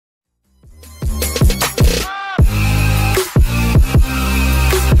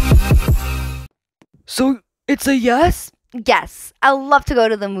It's a yes? Yes, I'd love to go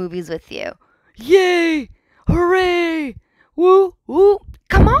to the movies with you. Yay! Hooray! Woo! Woo!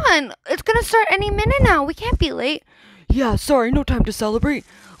 Come on, it's gonna start any minute now. We can't be late. Yeah, sorry, no time to celebrate.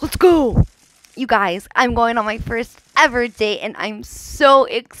 Let's go! You guys, I'm going on my first ever date and I'm so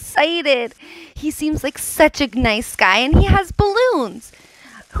excited. He seems like such a nice guy and he has balloons.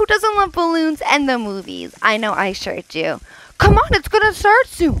 Who doesn't love balloons and the movies? I know I sure do. Come on, it's gonna start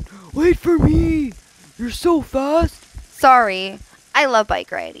soon. Wait for me! You're so fast! Sorry, I love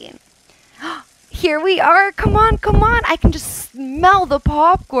bike riding. Here we are. Come on, come on. I can just smell the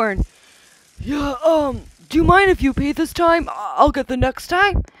popcorn. Yeah, do you mind if you pay this time? I'll get the next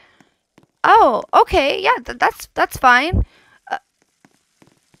time. Oh, okay. Yeah, that's fine.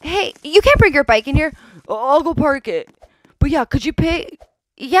 Hey, you can't bring your bike in here. I'll go park it. But yeah, could you pay?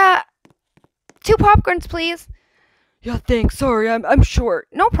 Yeah, 2 popcorns, please. Yeah, thanks. Sorry, I'm short.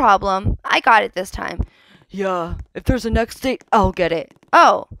 No problem. I got it this time. Yeah, if there's a next date, I'll get it.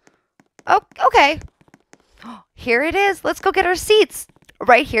 Oh, okay. Here it is. Let's go get our seats.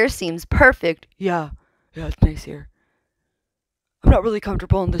 Right here seems perfect. Yeah, it's nice here. I'm not really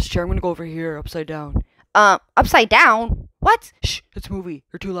comfortable in this chair. I'm gonna go over here, upside down. Upside down? What? Shh, it's a movie.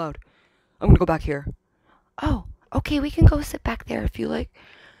 You're too loud. I'm gonna go back here. Oh, okay. We can go sit back there if you like.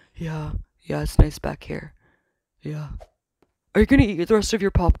 Yeah, it's nice back here. Yeah. Are you gonna eat the rest of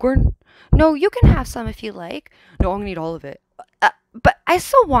your popcorn? No, you can have some if you like. No, I'm gonna eat all of it. But I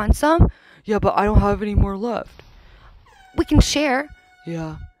still want some. Yeah, but I don't have any more left. We can share.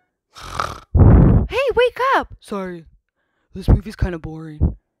 Yeah. Hey, wake up! Sorry. This movie's kind of boring.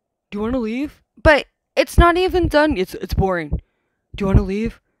 Do you want to leave? But it's not even done. It's boring. Do you want to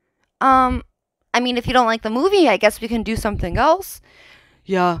leave? I mean, if you don't like the movie, I guess we can do something else.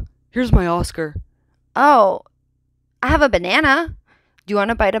 Yeah. Here's my Oscar. Oh, I have a banana. Do you want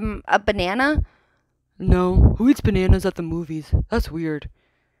to bite a banana? No. Who eats bananas at the movies? That's weird.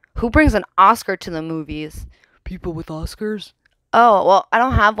 Who brings an Oscar to the movies? People with Oscars? Oh, well, I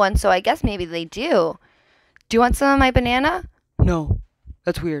don't have one, so I guess maybe they do. Do you want some of my banana? No.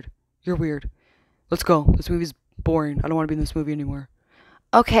 That's weird. You're weird. Let's go. This movie's boring. I don't want to be in this movie anymore.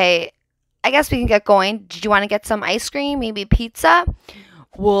 Okay, I guess we can get going. Did you want to get some ice cream? Maybe pizza?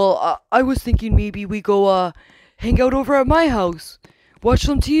 Well, I was thinking maybe we go, hang out over at my house. Watch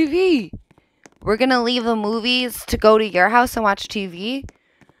some TV. We're gonna leave the movies to go to your house and watch TV?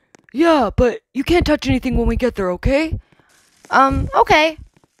 Yeah, but you can't touch anything when we get there, okay? Okay.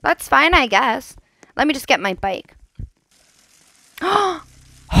 That's fine, I guess. Let me just get my bike.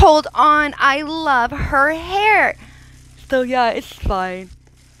 Hold on, I love her hair. So yeah, it's fine.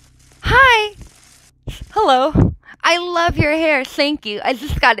 Hi. Hello. I love your hair. Thank you. I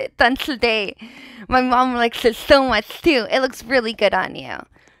just got it done today. My mom likes it so much too. It looks really good on you.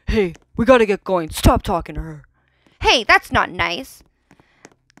 Hey, we gotta get going. Stop talking to her. Hey, that's not nice.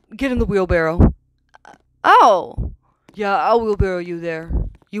 Get in the wheelbarrow. Oh. Yeah, I'll wheelbarrow you there.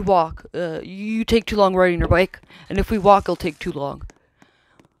 You walk. You take too long riding your bike, and if we walk, it'll take too long.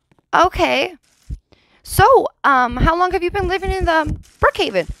 Okay. So, how long have you been living in the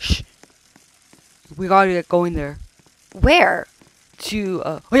Brookhaven? Shh. We gotta get going there. Where?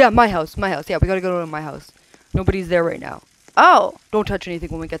 Oh yeah, my house. Yeah, we gotta go to my house. Nobody's there right now. Oh. Don't touch anything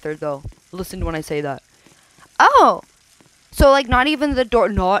when we get there, though. Listen to when I say that. Oh. So, like, not even the door?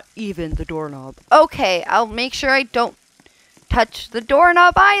 Not even the doorknob. Okay, I'll make sure I don't touch the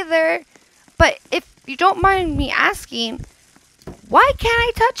doorknob either. But if you don't mind me asking, why can't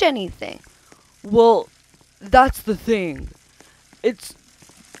I touch anything? Well, that's the thing. It's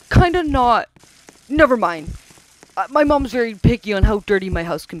kind of not... Never mind. My mom's very picky on how dirty my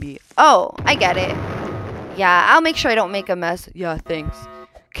house can be. Oh, I get it. Yeah, I'll make sure I don't make a mess. Yeah, thanks.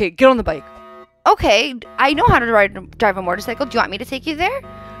 Okay, get on the bike. Okay, I know how to drive a motorcycle. Do you want me to take you there?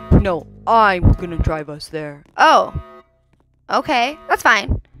 No, I'm gonna drive us there. Oh. Okay, that's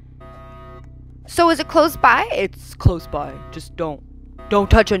fine. So is it close by? It's close by. Just don't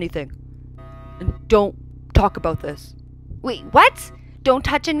touch anything. And don't talk about this. Wait, what? Don't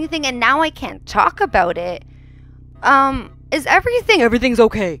touch anything and now I can't talk about it. Is everything... Everything's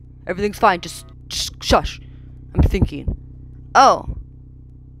okay. Everything's fine. Just shush. I'm thinking. Oh.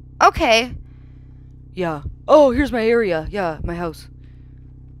 Okay. Yeah. Oh, here's my area. Yeah, my house.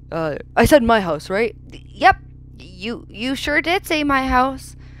 I said my house, right? Yep. You sure did say my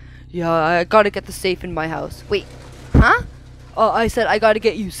house. Yeah, I gotta get the safe in my house. Wait. Huh? I said I gotta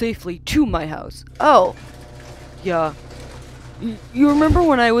get you safely to my house. Oh. Yeah. You remember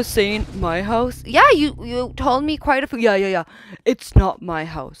when I was saying my house? Yeah, you told me quite a few... Yeah. It's not my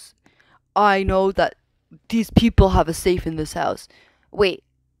house. I know that these people have a safe in this house. Wait.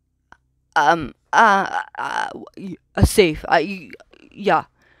 A safe. Yeah.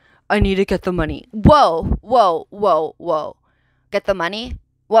 I need to get the money. Whoa, whoa, whoa, whoa. Get the money?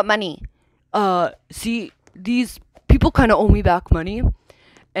 What money? See, these people kind of owe me back money,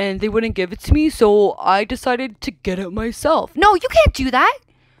 and they wouldn't give it to me, so I decided to get it myself. No, you can't do that.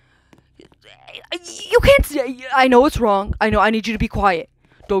 You can't. I know it's wrong. I know. I need you to be quiet.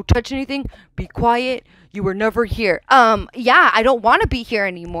 Don't touch anything. Be quiet. You were never here. Yeah, I don't want to be here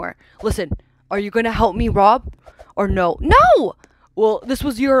anymore. Listen, are you gonna help me rob, or no? No! Well, this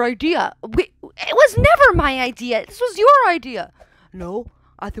was your idea. It was never my idea. This was your idea. No,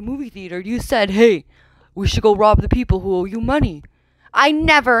 at the movie theater, you said, "Hey, we should go rob the people who owe you money." I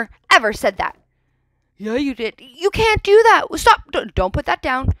never, ever said that. Yeah, you did. You can't do that. Stop. Don't put that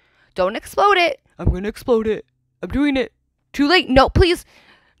down. Don't explode it. I'm gonna explode it. I'm doing it. Too late. No, please.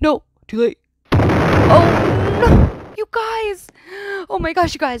 No, too late. Oh, no. You guys. Oh my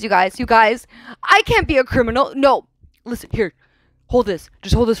gosh, you guys. I can't be a criminal. No. Listen, here. Hold this.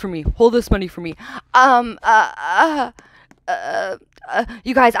 Just hold this for me. Hold this money for me.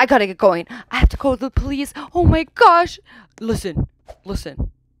 You guys, I gotta get going. I have to call the police. Oh my gosh. Listen.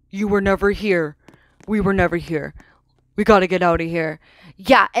 You were never here. We were never here. We gotta get out of here.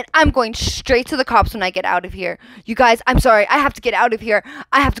 Yeah, and I'm going straight to the cops when I get out of here. You guys, I'm sorry. I have to get out of here.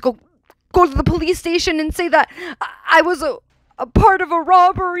 I have to go to the police station and say that I was a part of a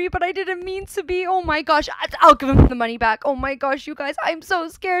robbery, but I didn't mean to be. Oh my gosh. I'll give him the money back. Oh my gosh, you guys, I'm so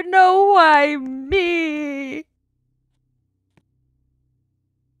scared. No, why me?